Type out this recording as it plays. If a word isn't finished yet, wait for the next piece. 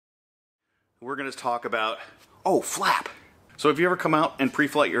we're going to talk about, flap. So if you ever come out and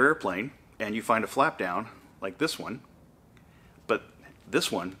pre-flight your airplane and you find a flap down, like this one, but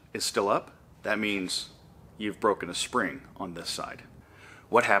this one is still up, that means you've broken a spring on this side.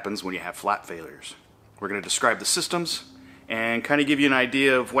 What happens when you have flap failures? We're going to describe the systems and kind of give you an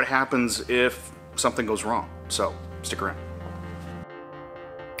idea of what happens if something goes wrong. So stick around.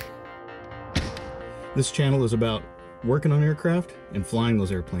 This channel is about working on aircraft and flying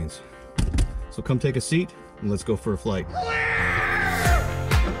those airplanes. So come take a seat and let's go for a flight.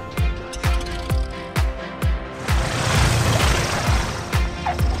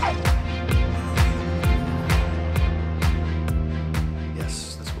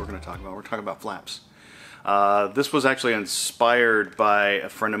 Yes, that's what we're going to talk about. We're talking about flaps. This was actually inspired by a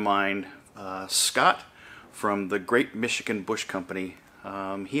friend of mine, Scott, from the Great Michigan Bush Company.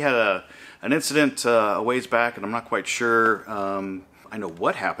 He had an incident a ways back, and I'm not quite sure. I know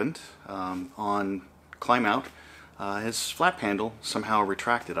what happened on climb out. His flap handle somehow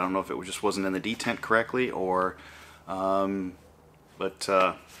retracted. I don't know if it just wasn't in the detent correctly, or I'm going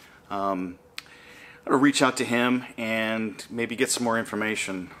to reach out to him and maybe get some more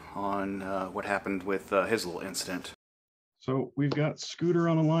information on what happened with his little incident. So we've got Scooter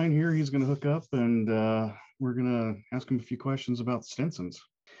on the line here. He's going to hook up, and we're going to ask him a few questions about Stinsons.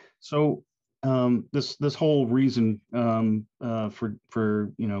 So this whole reason for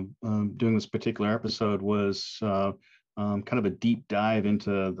doing this particular episode was kind of a deep dive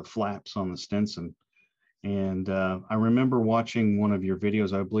into the flaps on the Stinson. And I remember watching one of your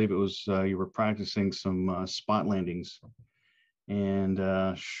videos. I believe it was you were practicing some spot landings. And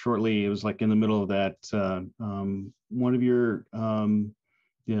shortly, it was like in the middle of that, one of your,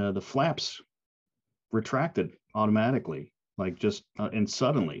 the flaps retracted automatically, like just and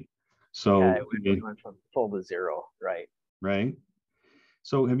suddenly. So yeah, it went from full to zero, right? Right.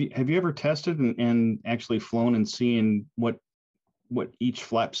 So have you ever tested and actually flown and seen what each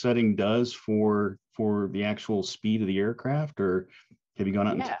flap setting does for the actual speed of the aircraft, or have you gone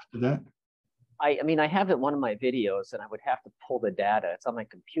out and tested that? I mean, I have it in one of my videos, and I would have to pull the data. It's on my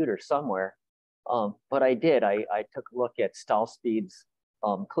computer somewhere. But I did. I took a look at stall speeds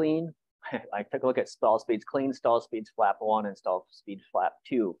clean. I took a look at stall speeds clean, stall speeds flap 1, and stall speeds flap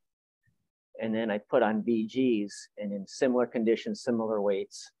 2. And then I put on VGs, and in similar conditions, similar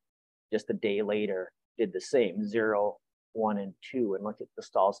weights, just a day later, did the same, 0, 1, and 2, and looked at the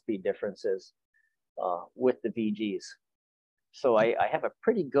stall speed differences with the VGs. So I have a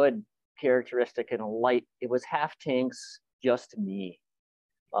pretty good characteristic in a light. It was half tanks, just me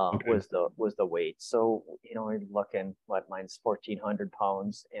was the weight. So we're looking, mine's 1,400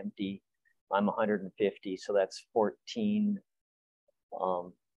 pounds empty. I'm 150, so that's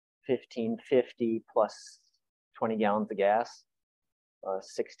 1,550 plus 20 gallons of gas,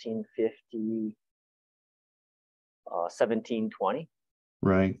 1,650, 1,720.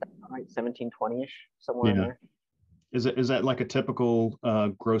 Right. Right, 1,720-ish, somewhere in there. Is that like a typical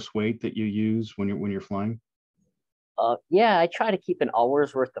gross weight that you use when you're flying? Yeah, I try to keep an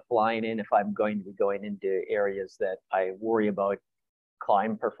hour's worth of flying in if I'm going to be going into areas that I worry about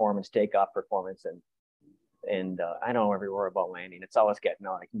climb performance, takeoff performance, and I don't ever worry about landing. It's always getting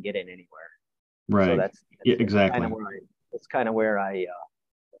out. I can get in anywhere. Right. So that's exactly. Kind of where I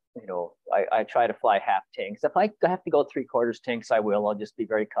try to fly half tanks. If I have to go 3/4 tanks, I will. I'll just be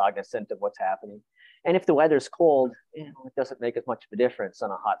very cognizant of what's happening. And if the weather's cold, it doesn't make as much of a difference.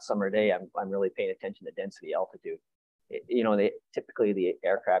 On a hot summer day, I'm really paying attention to density, altitude. Typically the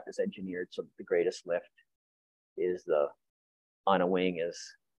aircraft is engineered so that the greatest lift is on a wing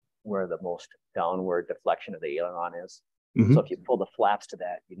is where the most downward deflection of the aileron is. Mm-hmm. So if you pull the flaps to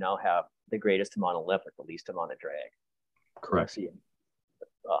that, you now have the greatest amount of lift with the least amount of drag. Correct. So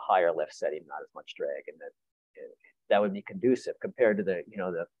a higher lift setting, not as much drag, and that would be conducive compared to the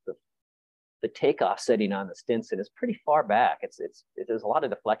takeoff setting on the Stinson is pretty far back. There's a lot of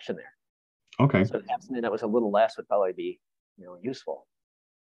deflection there. Okay. So to have something that was a little less would probably be useful.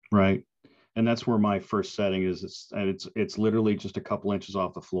 Right. And that's where my first setting is. It's literally just a couple inches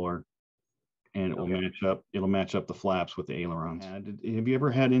off the floor, and it will match up. It'll match up the flaps with the ailerons. Have you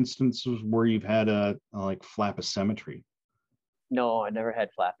ever had instances where you've had a flap asymmetry? No, I never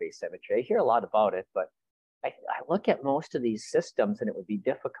had flap asymmetry. I hear a lot about it, but I look at most of these systems, and it would be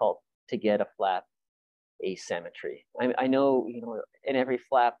difficult to get a flap asymmetry. I know, in every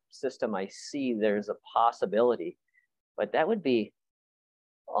flap system I see, there's a possibility, but that would be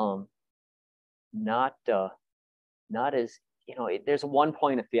not as, there's one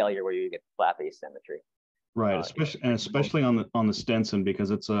point of failure where you get flap asymmetry. Right, especially on the Stinson,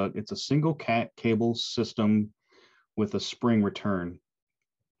 because it's a single cable system with a spring return.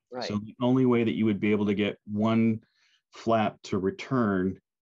 Right. So the only way that you would be able to get one flap to return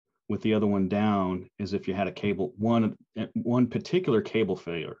with the other one down is if you had a cable, one particular cable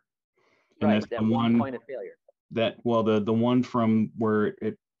failure. And Right. that's That the one one point of failure. that, well, the one from where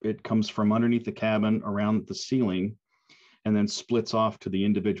it comes from underneath the cabin around the ceiling and then splits off to the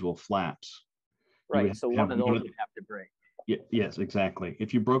individual flaps. Right. So one of those would have to break. Yes, exactly.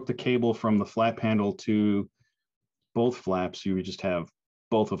 If you broke the cable from the flap handle to both flaps, you would just have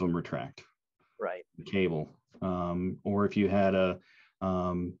both of them retract. Right. The cable. Or if you had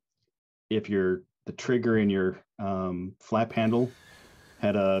if the trigger in your flap handle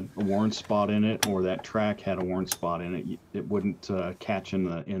had a worn spot in it, or that track had a worn spot in it, it wouldn't catch in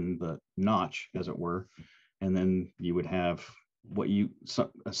the notch, as it were, and then you would have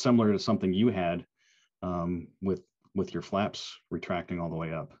similar to something you had with your flaps retracting all the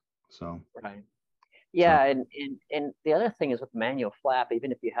way up. So right. Yeah, and the other thing is with manual flap,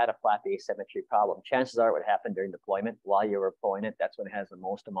 even if you had a flap asymmetry problem, chances are it would happen during deployment while you were pulling it. That's when it has the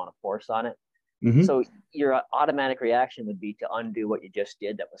most amount of force on it. Mm-hmm. So your automatic reaction would be to undo what you just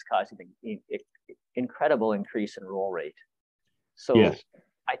did that was causing an incredible increase in roll rate. So yes.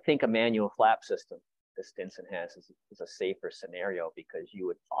 I think a manual flap system that Stinson has is a safer scenario, because you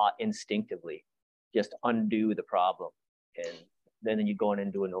would instinctively just undo the problem, and then you go in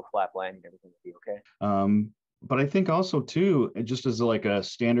and do a no flap landing, everything will be okay. But I think also too, just as like a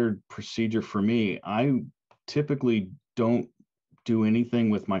standard procedure for me, I typically don't do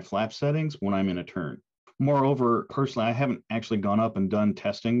anything with my flap settings when I'm in a turn. Moreover, personally, I haven't actually gone up and done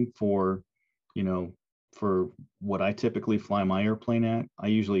testing for what I typically fly my airplane at.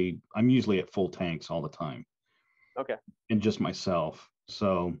 I'm usually at full tanks all the time. Okay. And just myself.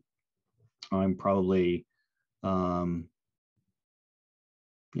 So I'm probably, I'm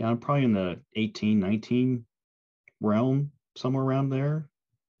probably in the 18, 19 realm, somewhere around there.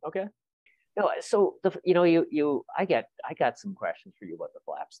 Okay. No, so I got some questions for you about the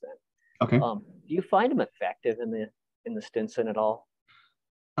flaps then. Okay. Do you find them effective in the Stinson at all?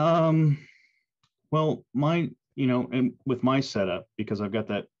 Well, and with my setup, because I've got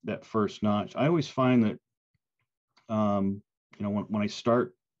that first notch, I always find that, when I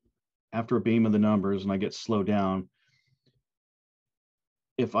start after a beam of the numbers and I get slowed down,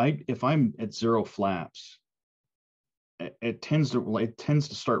 if I'm at zero flaps, it tends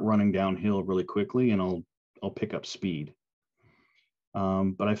to start running downhill really quickly, and I'll pick up speed.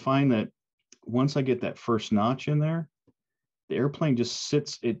 But I find that once I get that first notch in there, the airplane just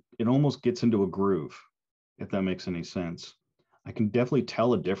sits, it almost gets into a groove, if that makes any sense. I can definitely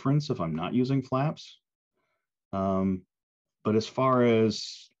tell a difference if I'm not using flaps. But as far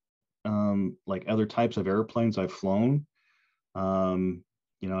as like other types of airplanes I've flown,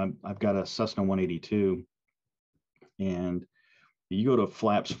 I've got a Cessna 182, and you go to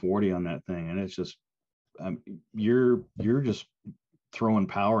flaps 40 on that thing, and it's just you're just throwing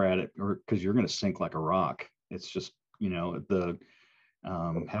power at it, or because you're going to sink like a rock. It's just having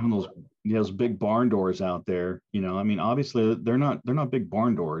those big barn doors out there. I mean, obviously they're not big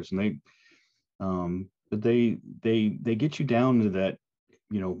barn doors, and they get you down to that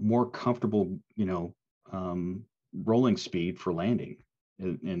more comfortable rolling speed for landing,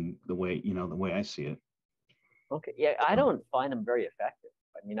 in the way I see it. Okay. Yeah, I don't find them very effective.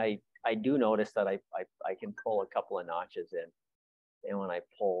 I mean, I do notice that I can pull a couple of notches in, and when I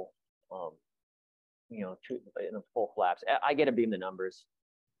pull, full flaps, I get a beam the numbers,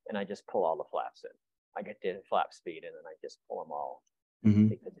 and I just pull all the flaps in. I get the flap speed in, and I just pull them all,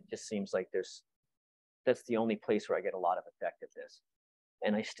 because it just seems like that's the only place where I get a lot of effectiveness.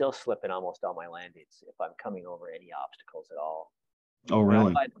 And I still slip in almost all my landings if I'm coming over any obstacles at all. Oh,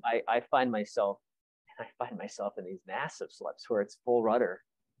 really? I find myself in these massive slips where it's full rudder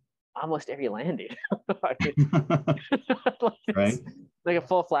almost every landing. Right. Like a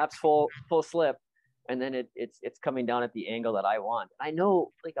full flaps, full slip, and then it's coming down at the angle that I want. I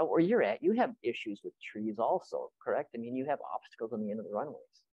know, like where you're at, you have issues with trees also, correct? I mean, you have obstacles on the end of the runways.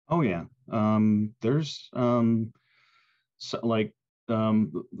 Oh yeah. There's the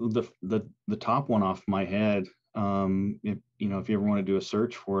top one off my head. If you ever want to do a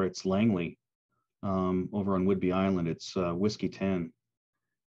search for it, it's Langley, over on Whidbey Island. It's Whiskey 10.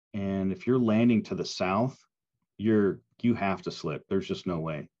 And if you're landing to the south, you have to slip. There's just no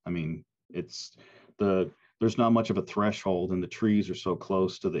way. I mean, there's not much of a threshold, and the trees are so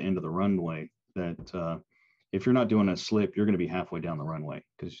close to the end of the runway that if you're not doing a slip, you're going to be halfway down the runway,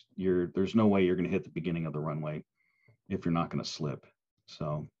 because there's no way you're going to hit the beginning of the runway if you're not going to slip.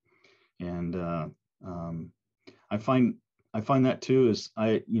 So, and I find that too is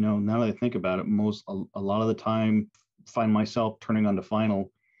now that I think about it, a lot of the time find myself turning on to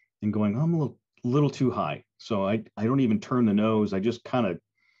final and going, I'm a little too high. So I don't even turn the nose. I just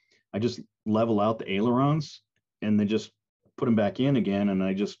level out the ailerons and then just put them back in again. And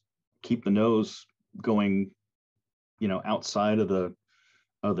I just keep the nose going, outside of the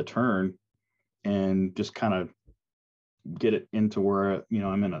turn, and just kind of get it into where,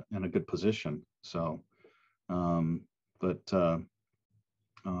 I'm in a good position. So, I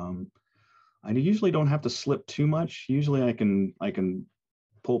usually don't have to slip too much. Usually I can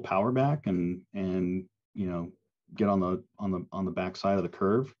pull power back and get on the back side of the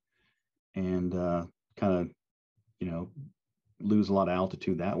curve, and kind of lose a lot of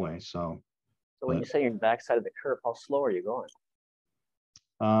altitude that way. So when you say you're in the back side of the curve, how slow are you going?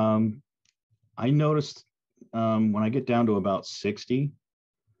 I noticed when I get down to about 60,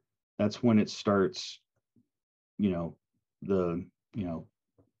 that's when it starts, pull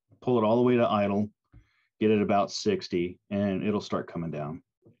it all the way to idle, get it about 60, and it'll start coming down.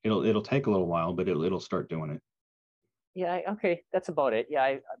 It'll take a little while, but it'll start doing it. Yeah, okay, that's about it. Yeah,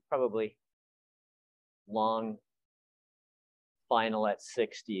 I probably long final at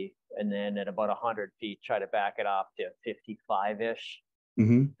 60, and then at about 100 feet, try to back it off to 55-ish.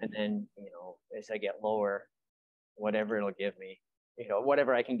 Mm-hmm. And then, as I get lower, whatever it'll give me,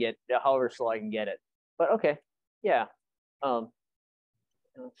 whatever I can get, however slow I can get it. But okay, yeah.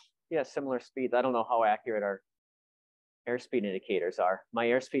 Yeah, similar speeds. I don't know how accurate our airspeed indicators are. My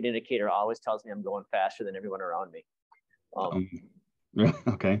airspeed indicator always tells me I'm going faster than everyone around me.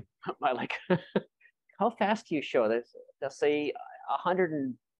 Okay. I like, how fast do you show this? They'll say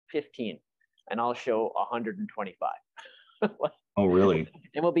 115, and I'll show 125. Oh, really?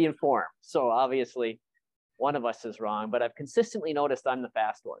 And we'll be informed. So obviously, one of us is wrong, but I've consistently noticed I'm the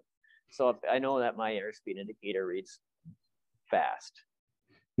fast one. So I know that my airspeed indicator reads fast.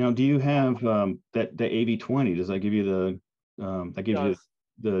 Now, do you have the AV20? Does that give you that gives you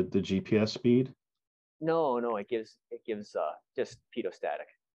the GPS speed? No, it gives just pitot-static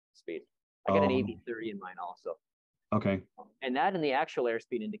speed. I got an AV30 in mine also. Okay. And that and the actual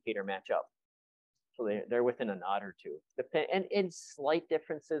airspeed indicator match up. So they're within a knot or two. And slight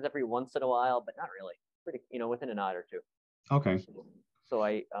differences every once in a while, but not really. Pretty, within a knot or two. Okay. So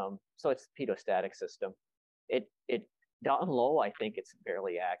it's a pitot-static system. It down low, I think it's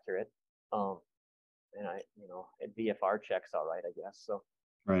fairly accurate. And at VFR checks all right, I guess. So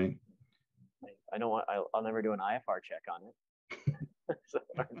right. I know I'll never do an IFR check on it. So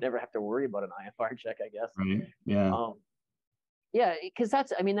I never have to worry about an IFR check, I guess. Right. Yeah. Yeah, because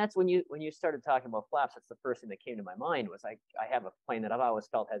that's when you started talking about flaps, that's the first thing that came to my mind was I have a plane that I've always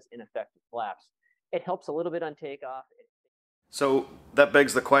felt has ineffective flaps. It helps a little bit on takeoff. So that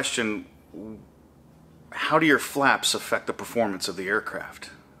begs the question, how do your flaps affect the performance of the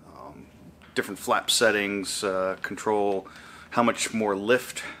aircraft? Different flap settings control how much more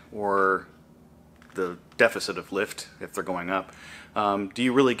lift or the deficit of lift, if they're going up, do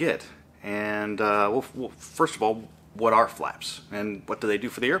you really get? And well, first of all, what are flaps and what do they do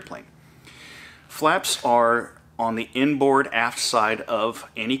for the airplane? Flaps are on the inboard aft side of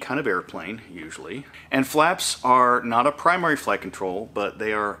any kind of airplane, usually. And flaps are not a primary flight control, but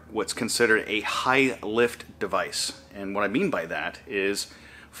they are what's considered a high lift device. And what I mean by that is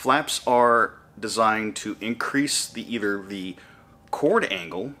flaps are designed to increase either the chord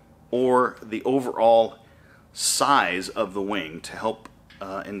angle or the overall size of the wing to help.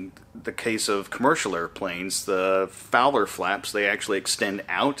 In the case of commercial airplanes, the Fowler flaps, they actually extend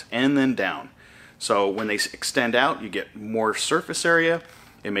out and then down. So when they extend out, you get more surface area.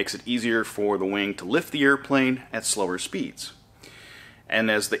 It makes it easier for the wing to lift the airplane at slower speeds.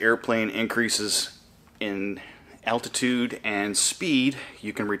 And as the airplane increases in altitude and speed,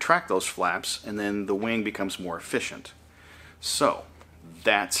 you can retract those flaps and then the wing becomes more efficient. So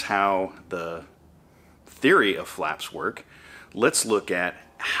that's how the theory of flaps work. Let's look at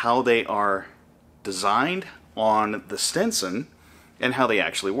how they are designed on the Stinson and how they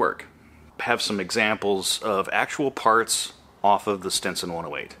actually work. Have some examples of actual parts off of the Stinson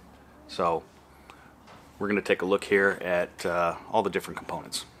 108. So we're going to take a look here at all the different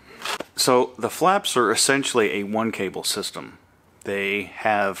components. So the flaps are essentially a one cable system. They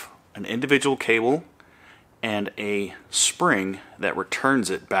have an individual cable and a spring that returns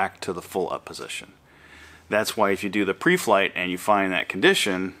it back to the full up position. That's why if you do the pre-flight and you find that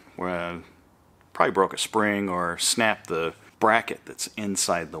condition where probably broke a spring or snapped the bracket that's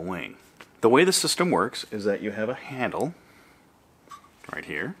inside the wing. The way the system works is that you have a handle right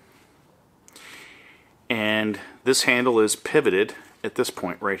here, and this handle is pivoted at this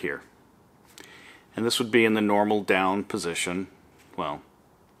point right here. And this would be in the normal down position, well,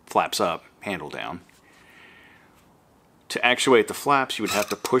 flaps up, handle down. To actuate the flaps, you would have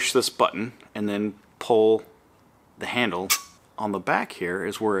to push this button and then pull the handle. On the back here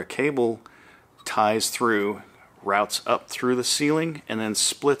is where a cable ties through, routes up through the ceiling, and then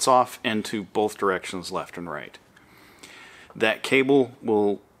splits off into both directions, left and right. That cable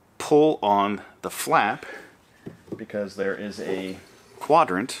will pull on the flap because there is a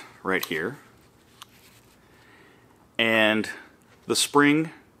quadrant right here, and the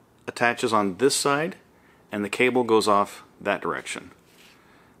spring attaches on this side and the cable goes off that direction.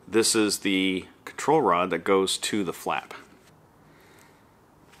 This is the control rod that goes to the flap.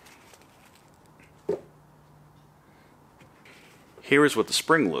 Here is what the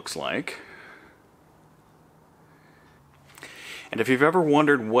spring looks like. And if you've ever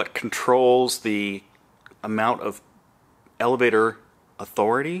wondered what controls the amount of elevator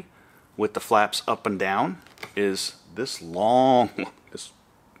authority with the flaps up and down, is this long, this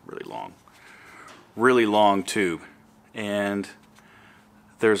really long tube. And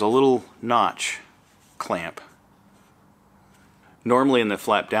there's a little notch clamp. Normally in the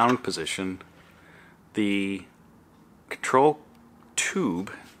flap down position, the control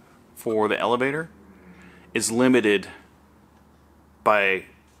tube for the elevator is limited by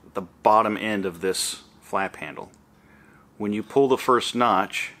the bottom end of this flap handle. When you pull the first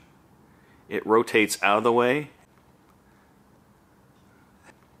notch, it rotates out of the way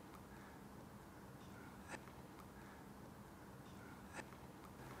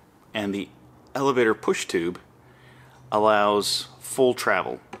and the elevator push tube allows full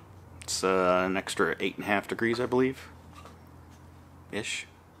travel. It's an extra 8.5 degrees, I believe. Ish.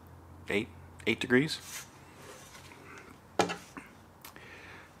 8 degrees.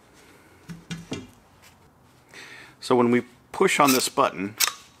 So when we push on this button,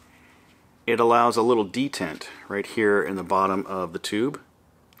 it allows a little detent right here in the bottom of the tube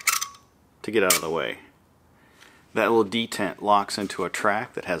to get out of the way. That little detent locks into a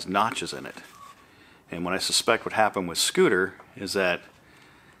track that has notches in it. And what I suspect would happen with Scooter is that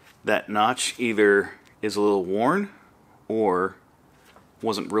that notch either is a little worn or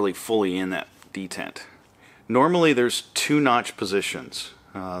wasn't really fully in that detent. Normally there's 2 notch positions.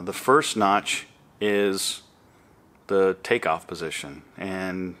 The first notch is the takeoff position,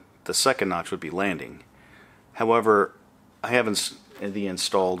 and the second notch would be landing. However, I have the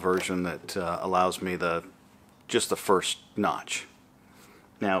installed version that allows me just the first notch.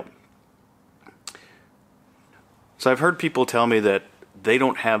 Now, so I've heard people tell me that they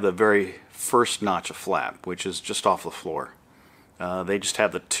don't have the very first notch of flap, which is just off the floor. They just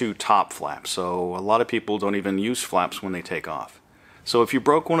have the 2 top flaps, so a lot of people don't even use flaps when they take off. So if you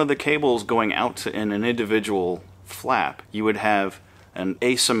broke one of the cables going out in an individual flap, you would have an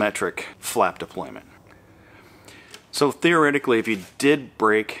asymmetric flap deployment. So theoretically, if you did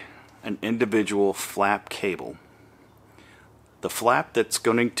break an individual flap cable, the flap that's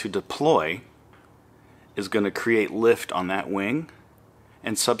going to deploy is going to create lift on that wing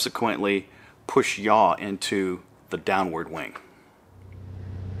and subsequently push yaw into the downward wing.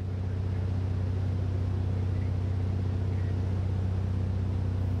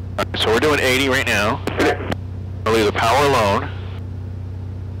 So we're doing 80 right now. I'll leave the power alone.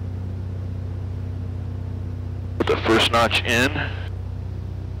 Put the first notch in.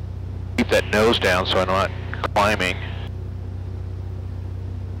 Keep that nose down so I'm not climbing.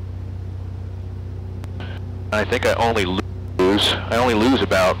 I think I only lose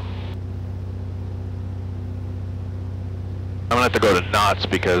about, I'm gonna have to go to knots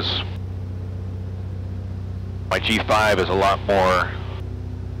because my G5 is a lot more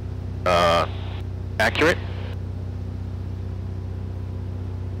accurate.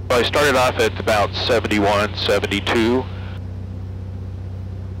 So I started off at about 71, 72.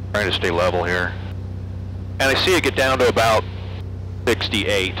 Trying to stay level here. And I see it get down to about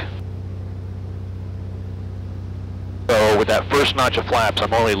 68. So with that first notch of flaps,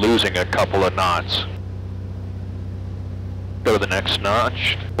 I'm only losing a couple of knots. Go to the next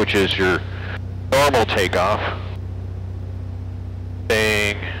notch, which is your normal takeoff.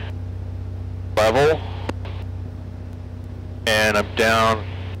 Staying level. And I'm down,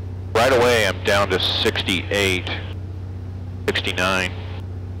 right away I'm down to 68, 69.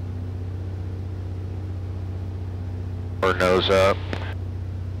 Or nose up.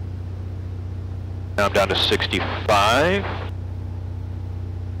 Now I'm down to 65.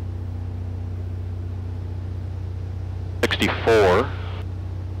 64.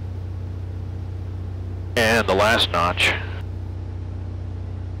 And the last notch.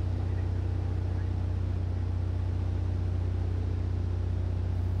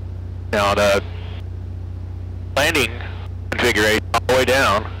 Now the landing configuration all the way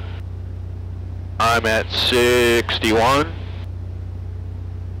down, I'm at 61.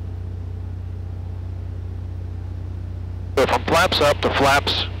 So if I'm flaps up to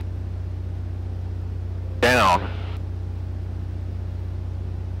flaps down,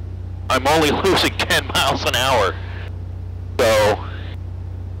 I'm only losing 10 miles an hour. So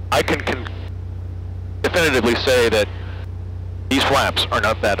I can definitively say that these flaps are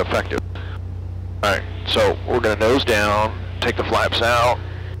not that effective. Alright, so we're going to nose down, take the flaps out,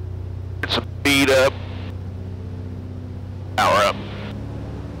 get some speed up, power up.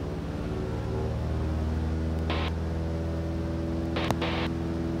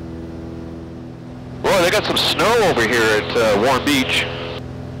 Boy, they got some snow over here at Warm Beach.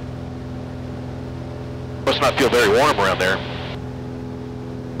 Must not feel very warm around there.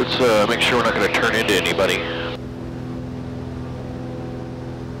 Let's make sure we're not going to turn into anybody.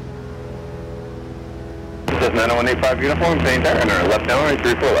 This is 9185 uniform, same turn, or left down,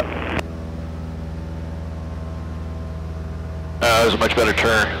 34 left. That was a much better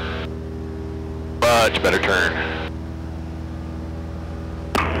turn. Much better turn.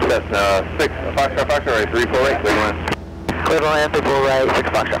 That's 6 Foxtrot, right, 34 right, clear line. Clear line, people right, 6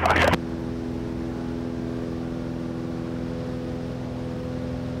 Foxtrot.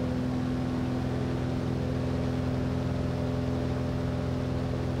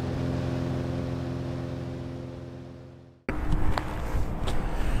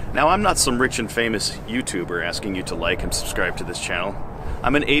 Now, I'm not some rich and famous YouTuber asking you to like and subscribe to this channel.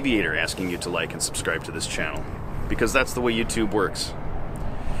 I'm an aviator asking you to like and subscribe to this channel, because that's the way YouTube works.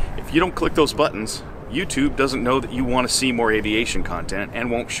 If you don't click those buttons, YouTube doesn't know that you want to see more aviation content and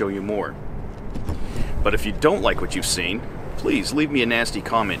won't show you more. But if you don't like what you've seen, please leave me a nasty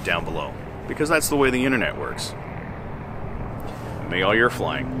comment down below, because that's the way the internet works. May all your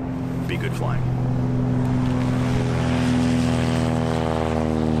flying be good flying.